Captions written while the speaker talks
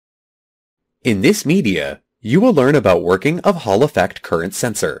In this media, you will learn about working of Hall effect current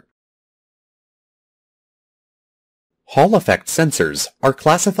sensor. Hall effect sensors are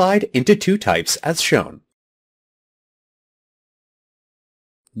classified into two types as shown.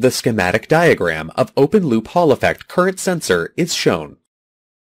 The schematic diagram of open-loop Hall effect current sensor is shown.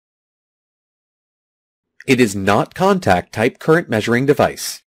 It is not contact-type current measuring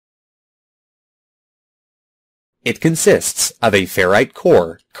device. It consists of a ferrite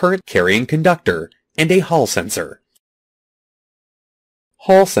core current-carrying conductor and a Hall sensor.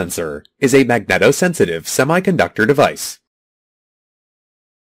 Hall sensor is a magnetosensitive semiconductor device.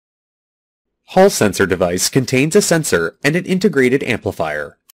 Hall sensor device contains a sensor and an integrated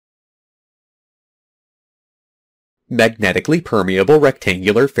amplifier. Magnetically permeable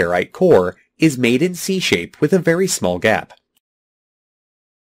rectangular ferrite core is made in C-shape with a very small gap.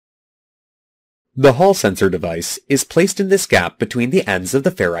 The Hall sensor device is placed in this gap between the ends of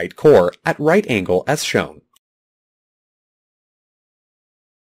the ferrite core at right angle as shown.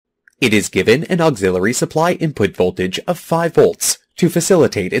 It is given an auxiliary supply input voltage of 5 volts to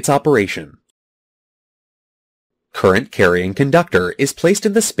facilitate its operation. Current carrying conductor is placed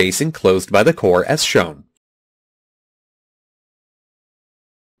in the space enclosed by the core as shown.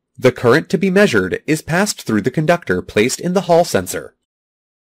 The current to be measured is passed through the conductor placed in the Hall sensor.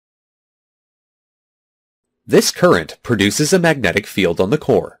 This current produces a magnetic field on the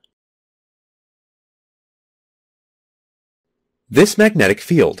core. This magnetic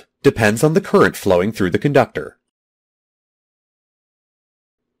field depends on the current flowing through the conductor.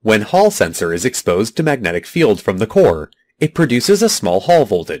 When Hall sensor is exposed to magnetic field from the core, it produces a small Hall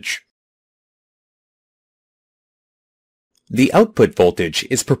voltage. The output voltage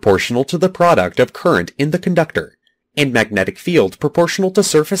is proportional to the product of current in the conductor, and magnetic field proportional to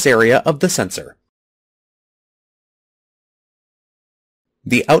surface area of the sensor.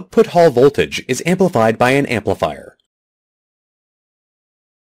 The output Hall voltage is amplified by an amplifier.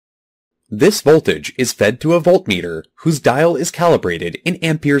 This voltage is fed to a voltmeter whose dial is calibrated in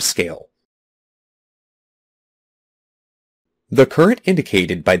amperes scale. The current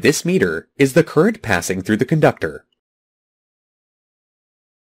indicated by this meter is the current passing through the conductor.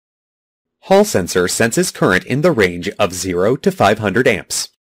 Hall sensor senses current in the range of 0 to 500 amps.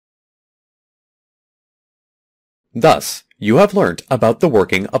 Thus, you have learnt about the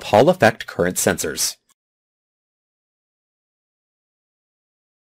working of Hall effect current sensors.